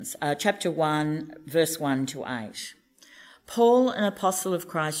chapter 1, verse 1 to 8. Paul, an apostle of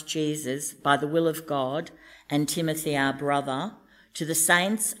Christ Jesus, by the will of God, and Timothy, our brother, to the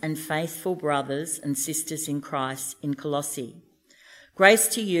saints and faithful brothers and sisters in Christ in Colossae. Grace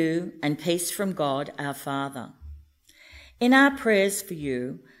to you and peace from God our Father. In our prayers for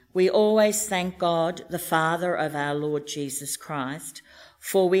you, we always thank God, the Father of our Lord Jesus Christ,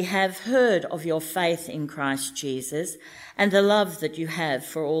 for we have heard of your faith in Christ Jesus and the love that you have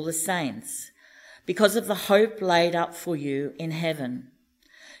for all the saints, because of the hope laid up for you in heaven.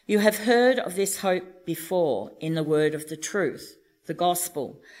 You have heard of this hope before in the word of the truth, the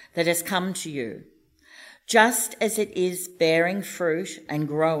gospel that has come to you. Just as it is bearing fruit and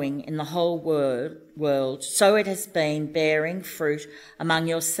growing in the whole world, so it has been bearing fruit among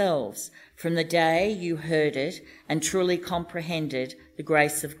yourselves from the day you heard it and truly comprehended the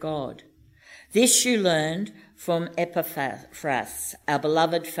grace of God. This you learned from Epaphras, our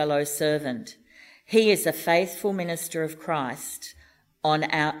beloved fellow servant. He is a faithful minister of Christ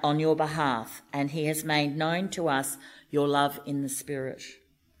on your behalf, and he has made known to us your love in the Spirit.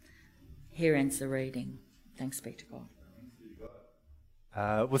 Here ends the reading. Thanks be to God.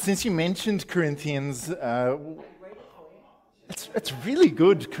 Well, since you mentioned Corinthians, it's really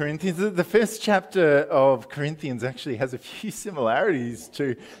good, Corinthians. The first chapter of Corinthians actually has a few similarities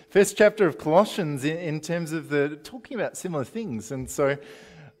to first chapter of Colossians in terms of the talking about similar things. And so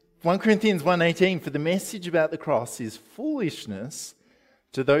 1 Corinthians 1:18, for the message about the cross is foolishness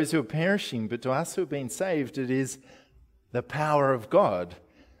to those who are perishing, but to us who have been saved, it is the power of God.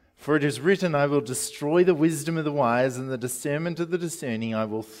 For it is written, I will destroy the wisdom of the wise, and the discernment of the discerning I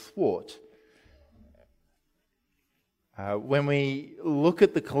will thwart. When we look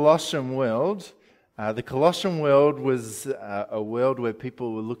at the Colossian world was a world where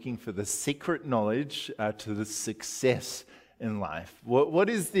people were looking for the secret knowledge to the success in life.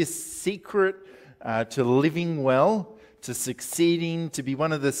 What is this secret to living well, to succeeding, to be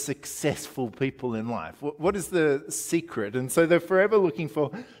one of the successful people in life? What is the secret? And so they're forever looking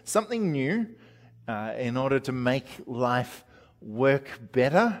for something new in order to make life work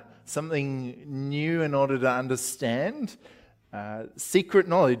better, something new in order to understand. Secret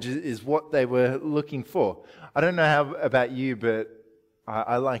knowledge is what they were looking for. I don't know how about you, but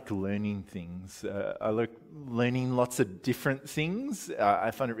I like learning things. I like learning lots of different things. I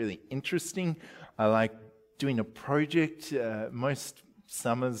find it really interesting. I like doing a project. Most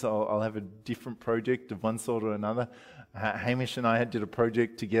summers I'll have a different project of one sort or another. Hamish and I did a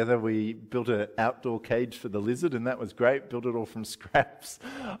project together. We built an outdoor cage for the lizard, and that was great. Built it all from scraps.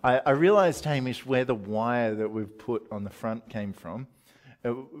 I realised, Hamish, where the wire that we've put on the front came from.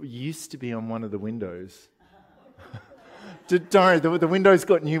 It used to be on one of the windows. Don't worry, the window's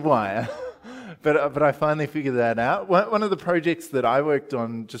got new wire. But I finally figured that out. One of the projects that I worked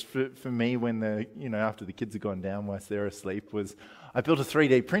on just for me when after the kids had gone down whilst they're asleep was I built a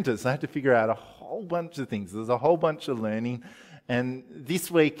 3D printer. So I had to figure out a whole bunch of things. There's a whole bunch of learning. And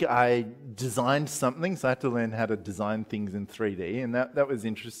this week I designed something. So I had to learn how to design things in 3D. And that was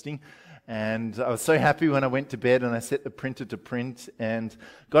interesting. And I was so happy when I went to bed and I set the printer to print and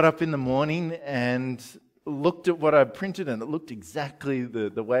got up in the morning and looked at what I printed, and it looked exactly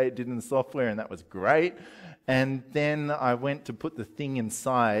the way it did in the software, and that was great. And then I went to put the thing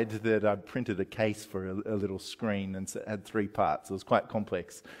inside that I'd printed a case for a little screen, and so it had 3 parts. It was quite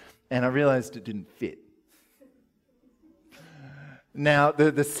complex. And I realized it didn't fit. Now,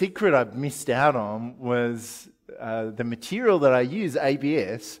 the secret I've missed out on was the material that I use,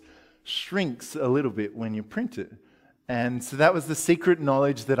 ABS, shrinks a little bit when you print it. And so that was the secret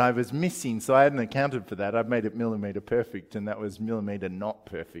knowledge that I was missing. So I hadn't accounted for that. I'd made it millimeter perfect, and that was millimeter not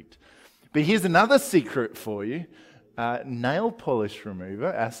perfect. But here's another secret for you. Nail polish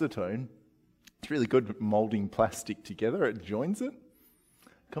remover, acetone. It's really good at molding plastic together. It joins it.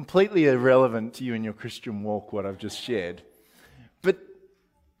 Completely irrelevant to you in your Christian walk, what I've just shared. But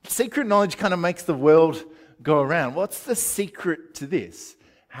secret knowledge kind of makes the world go around. What's the secret to this?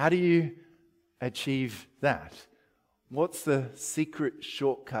 How do you achieve that? What's the secret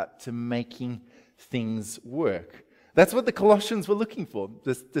shortcut to making things work? That's what the Colossians were looking for,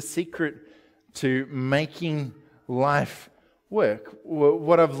 the secret to making life work.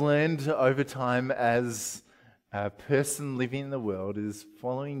 What I've learned over time as a person living in the world is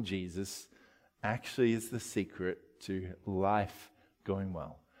following Jesus actually is the secret to life going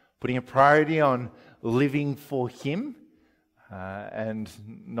well. Putting a priority on living for Him and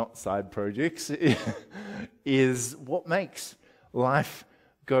not side projects is what makes life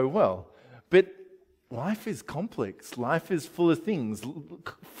go well. But life is complex. Life is full of things,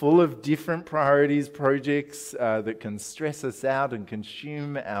 full of different priorities, projects that can stress us out and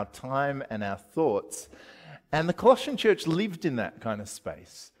consume our time and our thoughts. And the Colossian church lived in that kind of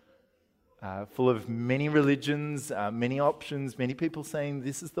space, full of many religions, many options, many people saying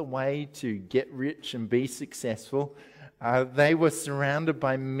this is the way to get rich and be successful. They were surrounded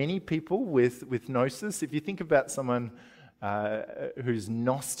by many people with gnosis. If you think about someone who's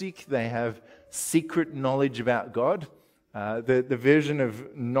Gnostic, they have secret knowledge about God. The version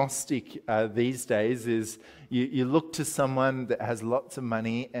of Gnostic these days is you look to someone that has lots of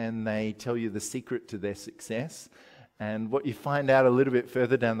money and they tell you the secret to their success. And what you find out a little bit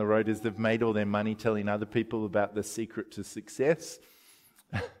further down the road is they've made all their money telling other people about the secret to success.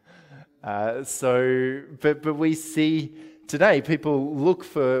 But we see today people look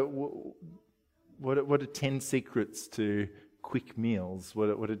for what are 10 secrets to quick meals?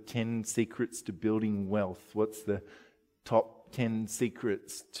 What are 10 secrets to building wealth? What's the top 10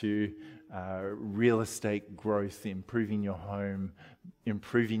 secrets to real estate growth, improving your home,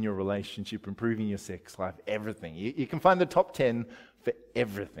 improving your relationship, improving your sex life, everything. You can find the top 10 for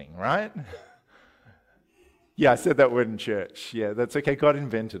everything, right? Yeah, I said that word in church. Yeah, that's okay. God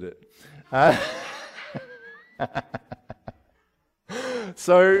invented it. But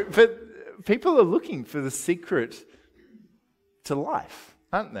people are looking for the secret to life,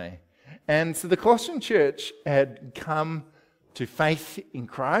 aren't they? And so the Colossian church had come to faith in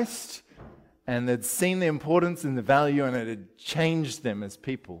Christ, and they'd seen the importance and the value, and it had changed them as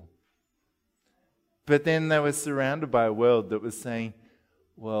people. But then they were surrounded by a world that was saying,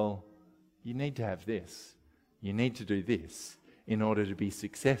 well, you need to have this. You need to do this in order to be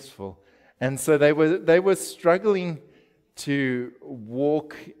successful. And so they were struggling to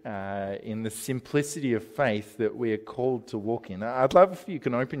walk in the simplicity of faith that we are called to walk in. I'd love if you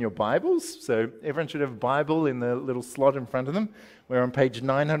can open your Bibles. So everyone should have a Bible in the little slot in front of them. We're on page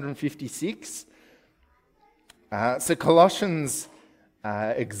 956. So Colossians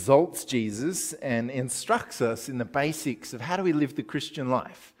exalts Jesus and instructs us in the basics of how do we live the Christian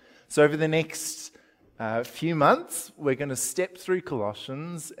life. So over the next few months, we're going to step through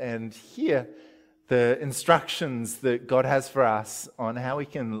Colossians and hear the instructions that God has for us on how we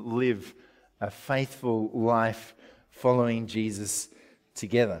can live a faithful life following Jesus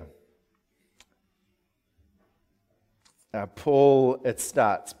together. Paul,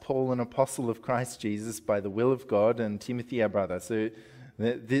 Paul, an apostle of Christ Jesus by the will of God, and Timothy, our brother. So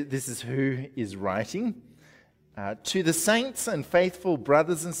this is who is writing. To the saints and faithful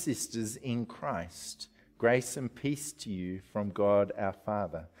brothers and sisters in Christ, grace and peace to you from God our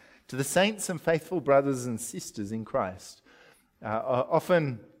Father. To the saints and faithful brothers and sisters in Christ.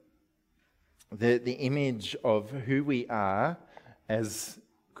 Often the image of who we are as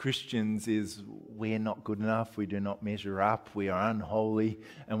Christians is we're not good enough, we do not measure up, we are unholy,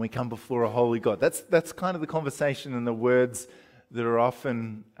 and we come before a holy God. That's kind of the conversation and the words that are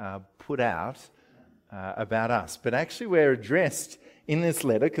often put out about us. But actually we're addressed in this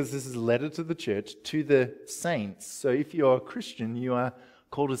letter, because this is a letter to the church, to the saints. So if you're a Christian, you are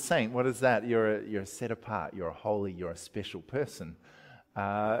called a saint. What is that? You're set apart, you're holy, you're a special person.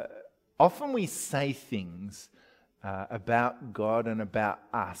 Often we say things about God and about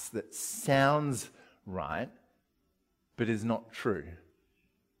us that sounds right, but is not true.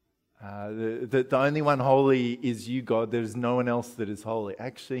 The only one holy is you, God. There's no one else that is holy.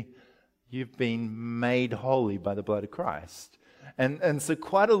 Actually, you've been made holy by the blood of Christ. And so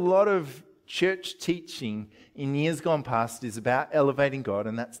quite a lot of church teaching in years gone past is about elevating God,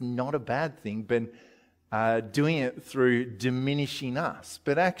 and that's not a bad thing, but doing it through diminishing us.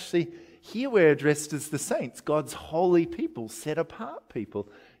 But actually, here we're addressed as the saints, God's holy people, set apart people.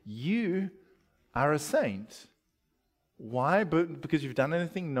 You are a saint. Why? Because you've done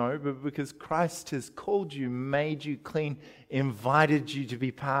anything? No, but because Christ has called you, made you clean, invited you to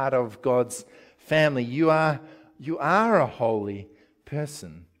be part of God's family. You are a holy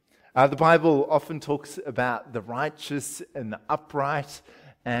person. The Bible often talks about the righteous and the upright,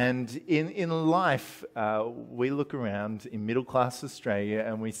 and in life, we look around in middle-class Australia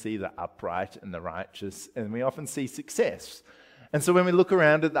and we see the upright and the righteous, and we often see success. And so when we look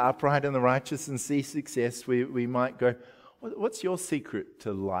around at the upright and the righteous and see success, we might go, what's your secret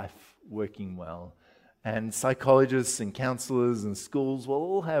to life working well? And psychologists and counselors and schools will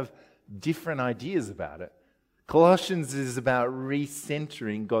all have different ideas about it. Colossians is about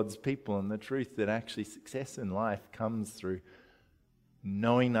recentering God's people and the truth that actually success in life comes through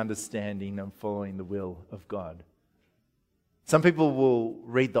knowing, understanding, and following the will of God. Some people will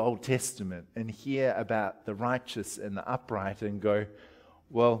read the Old Testament and hear about the righteous and the upright and go,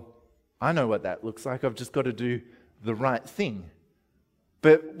 well, I know what that looks like. I've just got to do the right thing.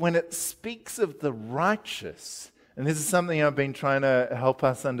 But when it speaks of the righteous, and this is something I've been trying to help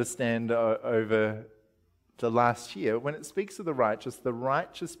us understand over the last year, when it speaks of the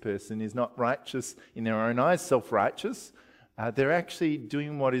righteous person is not righteous in their own eyes, self-righteous. They're actually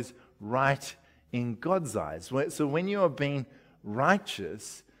doing what is right in God's eyes. So when you are being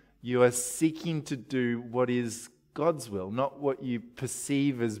righteous, you are seeking to do what is God's will, not what you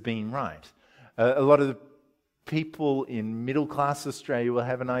perceive as being right. A lot of the people in middle-class Australia will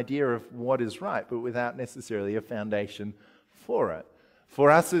have an idea of what is right, but without necessarily a foundation for it. For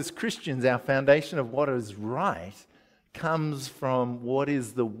us as Christians, our foundation of what is right comes from what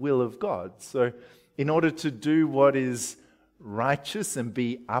is the will of God. So in order to do what is righteous and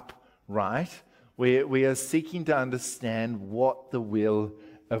be upright, we are seeking to understand what the will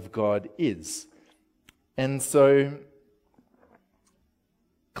of God is. And so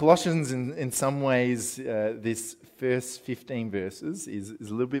Colossians, in some ways, this first 15 verses is a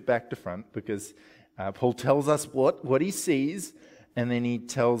little bit back to front, because Paul tells us what he sees, and then he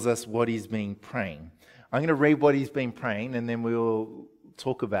tells us what he's been praying. I'm going to read what he's been praying, and then we'll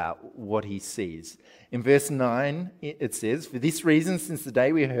talk about what he sees. In verse 9, it says, "For this reason, since the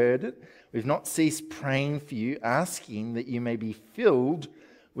day we heard it, we've not ceased praying for you, asking that you may be filled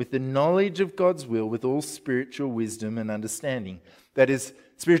with the knowledge of God's will, with all spiritual wisdom and understanding." That is,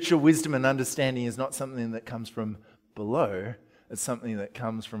 spiritual wisdom and understanding is not something that comes from below, it's something that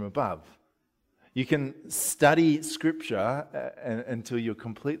comes from above. You can study Scripture until you're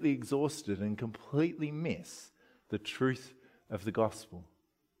completely exhausted and completely miss the truth of the gospel.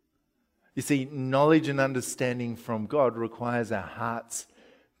 You see, knowledge and understanding from God requires our hearts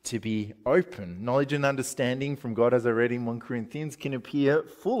to be open. Knowledge and understanding from God, as I read in 1 Corinthians, can appear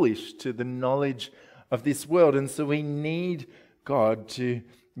foolish to the knowledge of this world. And so we need God to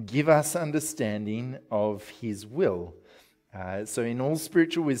give us understanding of His will. So in all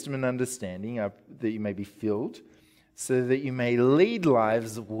spiritual wisdom and understanding, that you may be filled, so that you may lead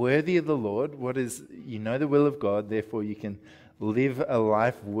lives worthy of the Lord. You know the will of God, therefore you can live a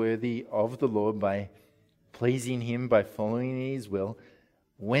life worthy of the Lord by pleasing Him, by following His will.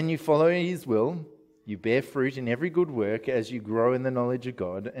 When you follow His will, you bear fruit in every good work as you grow in the knowledge of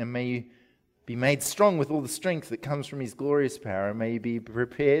God, and may you be made strong with all the strength that comes from His glorious power, and may you be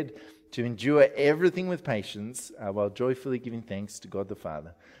prepared to endure everything with patience while joyfully giving thanks to God the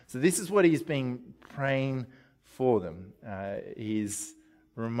Father. So this is what he's been praying for them. He's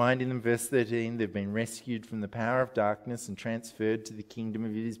reminding them, verse 13, they've been rescued from the power of darkness and transferred to the kingdom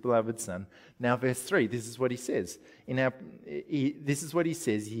of His beloved Son. Now verse 3, this is what he says. This is what he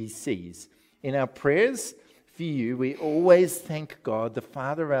says he sees. In our prayers for you, we always thank God, the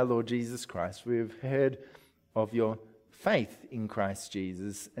Father of our Lord Jesus Christ. We have heard of your faith in Christ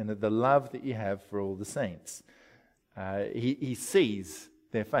Jesus and of the love that you have for all the saints. He sees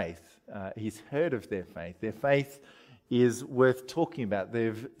their faith. He's heard of their faith. Their faith is worth talking about.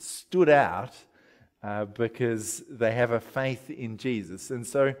 They've stood out because they have a faith in Jesus. And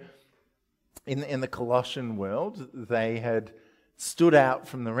so in the Colossian world, they had stood out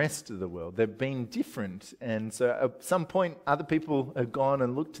from the rest of the world. They've been different. And so at some point, other people have gone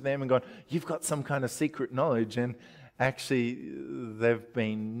and looked to them and gone, you've got some kind of secret knowledge. And actually, they've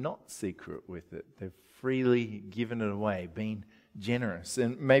been not secret with it. They've freely given it away, been generous.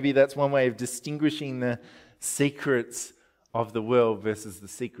 And maybe that's one way of distinguishing the secrets of the world versus the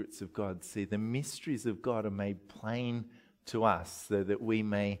secrets of God. See, the mysteries of God are made plain to us so that we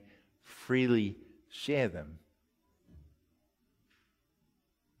may freely share them.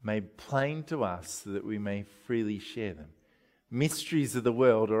 Made plain to us so that we may freely share them. Mysteries of the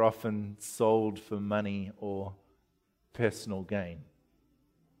world are often sold for money or personal gain.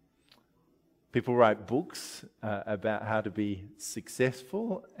 People write books about how to be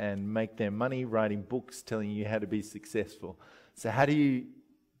successful and make their money writing books telling you how to be successful. So how do you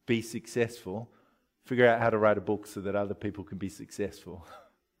be successful? Figure out how to write a book so that other people can be successful.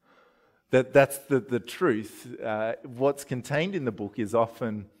 That's the truth. What's contained in the book is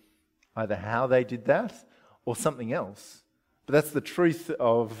often either how they did that or something else. But that's the truth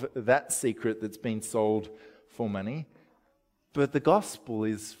of that secret that's been sold for money. But the gospel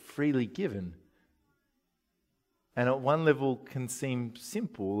is freely given. And at one level can seem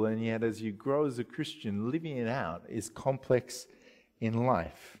simple, and yet as you grow as a Christian, living it out is complex in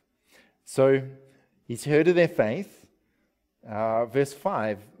life. So he's heard of their faith. Verse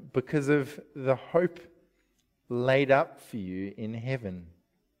 5, because of the hope laid up for you in heaven.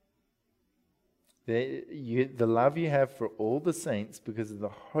 The love you have for all the saints because of the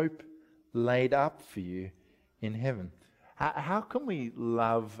hope laid up for you in heaven. how can we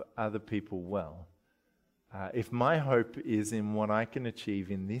love other people well if my hope is in what I can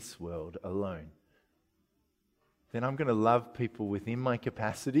achieve in this world alone? Then I'm going to love people within my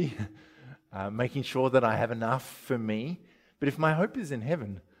capacity, making sure that I have enough for me. But if my hope is in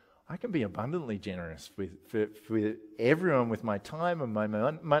heaven, I can be abundantly generous with everyone with my time and my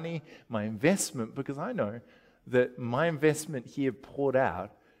money, my investment, because I know that my investment here poured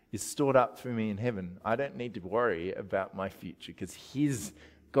out is stored up for me in heaven. I don't need to worry about my future because He's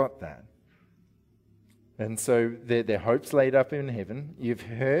got that. And so their hope's laid up in heaven. You've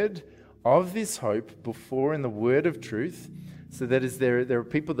heard of this hope before in the word of truth. So that is, there are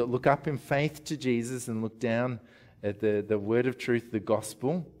people that look up in faith to Jesus and look down at the word of truth, the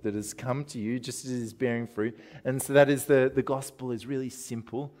gospel that has come to you, just as it is bearing fruit. And so that is the gospel is really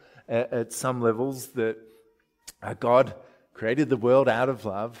simple at some levels, that God created the world out of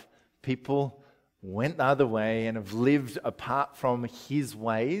love. People went the other way and have lived apart from His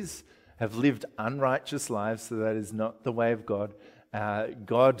ways, have lived unrighteous lives, so that is not the way of God.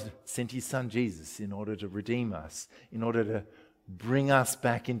 God sent His Son Jesus in order to redeem us, in order to bring us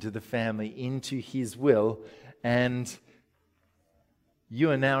back into the family, into His will, and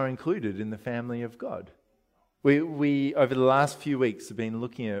you are now included in the family of God. We over the last few weeks have been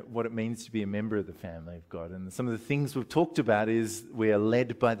looking at what it means to be a member of the family of God, and some of the things we've talked about is we are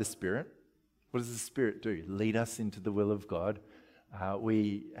led by the Spirit. What does the Spirit do? Lead us into the will of God.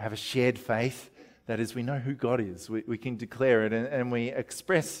 We have a shared faith. That is, we know who God is. We can declare it, and we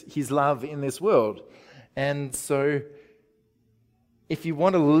express His love in this world. And so if you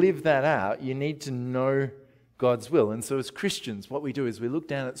want to live that out, you need to know God's will. And so as Christians, what we do is we look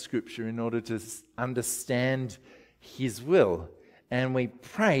down at Scripture in order to understand His will. And we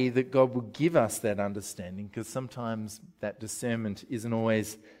pray that God will give us that understanding, because sometimes that discernment isn't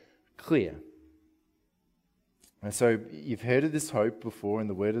always clear. And so you've heard of this hope before in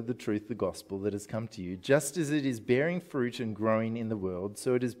the word of the truth, the gospel that has come to you. Just as it is bearing fruit and growing in the world,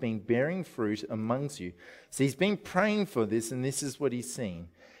 so it has been bearing fruit amongst you. So he's been praying for this, and this is what he's seen.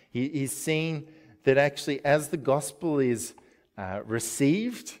 He's seen that actually as the gospel is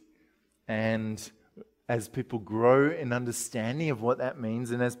received, and as people grow in understanding of what that means,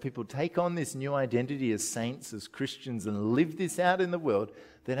 and as people take on this new identity as saints, as Christians, and live this out in the world,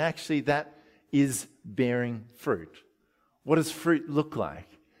 then actually that is bearing fruit. What does fruit look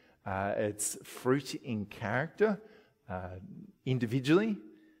like? It's fruit in character, individually,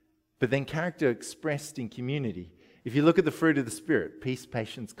 but then character expressed in community. If you look at the fruit of the Spirit, peace,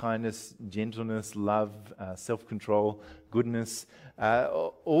 patience, kindness, gentleness, love, self-control, goodness,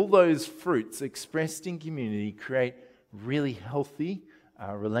 all those fruits expressed in community create really healthy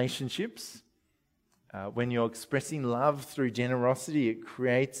relationships. When you're expressing love through generosity, it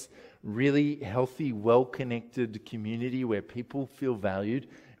creates really healthy, well-connected community where people feel valued.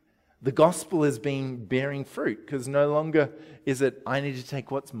 The gospel has been bearing fruit, because no longer is it, I need to take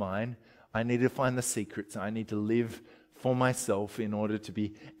what's mine, I need to find the secrets, I need to live for myself in order to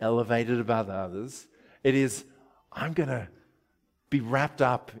be elevated above others. It is, I'm going to be wrapped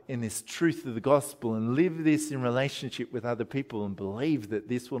up in this truth of the gospel and live this in relationship with other people and believe that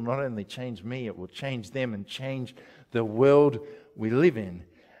this will not only change me, it will change them and change the world we live in.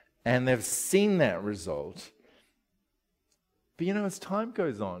 And they've seen that result. But as time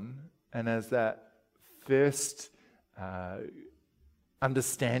goes on, and as that first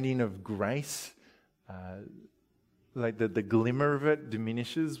understanding of grace, like the glimmer of it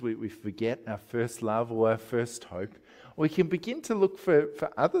diminishes, we forget our first love or our first hope, we can begin to look for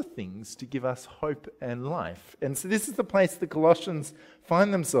other things to give us hope and life. And so this is the place the Colossians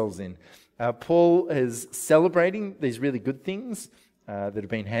find themselves in. Paul is celebrating these really good things that have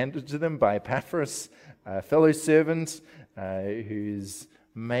been handed to them by Epaphras, a fellow servant who's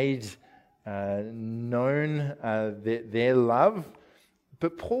made known their love.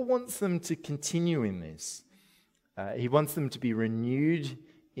 But Paul wants them to continue in this. He wants them to be renewed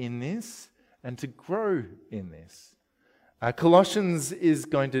in this and to grow in this. Colossians is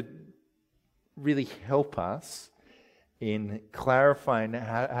going to really help us in clarifying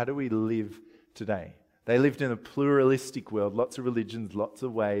how do we live today. They lived in a pluralistic world, lots of religions, lots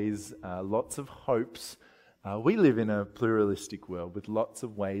of ways, lots of hopes. We live in a pluralistic world with lots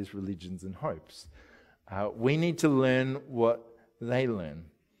of ways, religions, and hopes. We need to learn what they learn.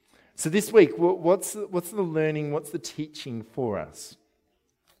 So this week, what's the learning, what's the teaching for us?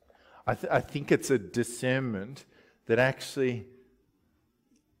 I think it's a discernment that actually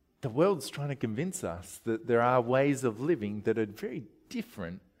the world's trying to convince us that there are ways of living that are very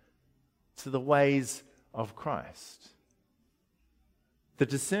different to the ways of Christ. The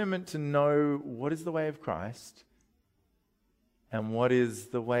discernment to know what is the way of Christ and what is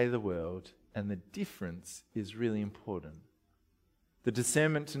the way of the world, and the difference is really important. The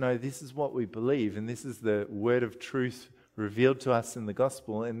discernment to know this is what we believe, and this is the word of truth revealed to us in the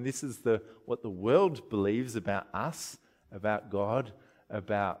gospel, and this is what the world believes about us, about God,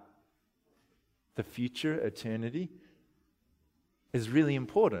 about the future, eternity, is really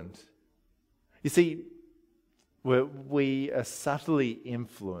important. You see, we are subtly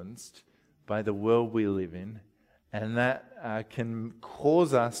influenced by the world we live in, and that can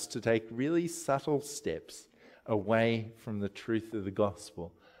cause us to take really subtle steps away from the truth of the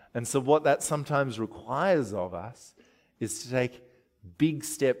gospel. And so what that sometimes requires of us is to take big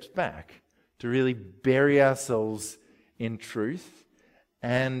steps back, to really bury ourselves in truth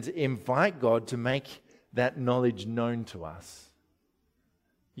and invite God to make that knowledge known to us.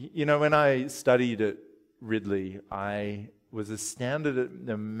 You know, when I studied at Ridley, I was astounded at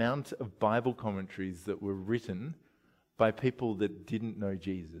the amount of Bible commentaries that were written by people that didn't know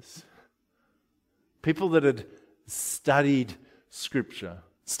Jesus. People that had studied Scripture,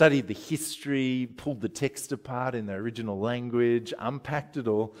 studied the history, pulled the text apart in the original language, unpacked it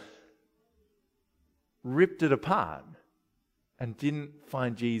all, ripped it apart, and didn't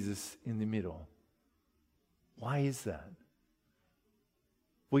find Jesus in the middle. Why is that?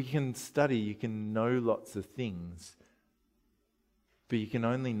 Well, you can study, you can know lots of things, but you can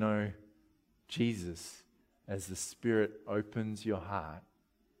only know Jesus as the Spirit opens your heart.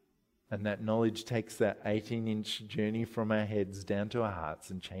 And that knowledge takes that 18-inch journey from our heads down to our hearts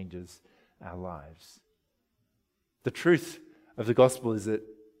and changes our lives. The truth of the gospel is it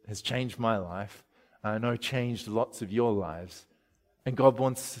has changed my life. I know changed lots of your lives. And God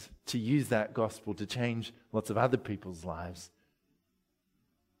wants to use that gospel to change lots of other people's lives.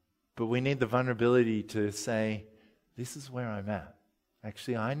 But we need the vulnerability to say, this is where I'm at.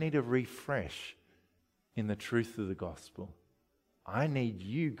 Actually, I need a refresh in the truth of the gospel. I need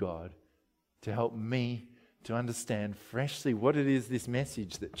you, God, to help me to understand freshly what it is, this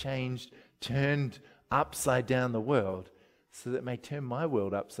message that changed, turned upside down the world, so that it may turn my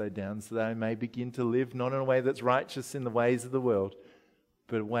world upside down, so that I may begin to live not in a way that's righteous in the ways of the world,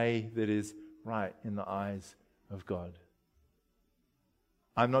 but a way that is right in the eyes of God.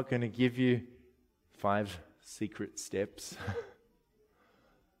 I'm not going to give you 5 secret steps,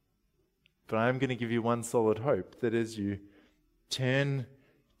 but I'm going to give you one solid hope, that as you turn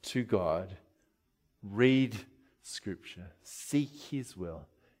to God, read Scripture, seek His will,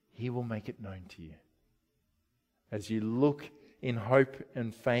 He will make it known to you. As you look in hope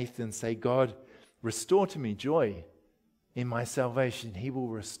and faith and say, God, restore to me joy in my salvation, He will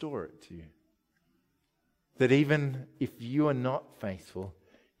restore it to you. That even if you are not faithful,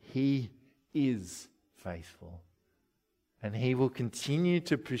 He is faithful. And He will continue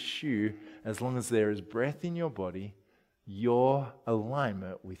to pursue, as long as there is breath in your body, your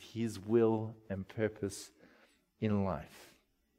alignment with His will and purpose in life.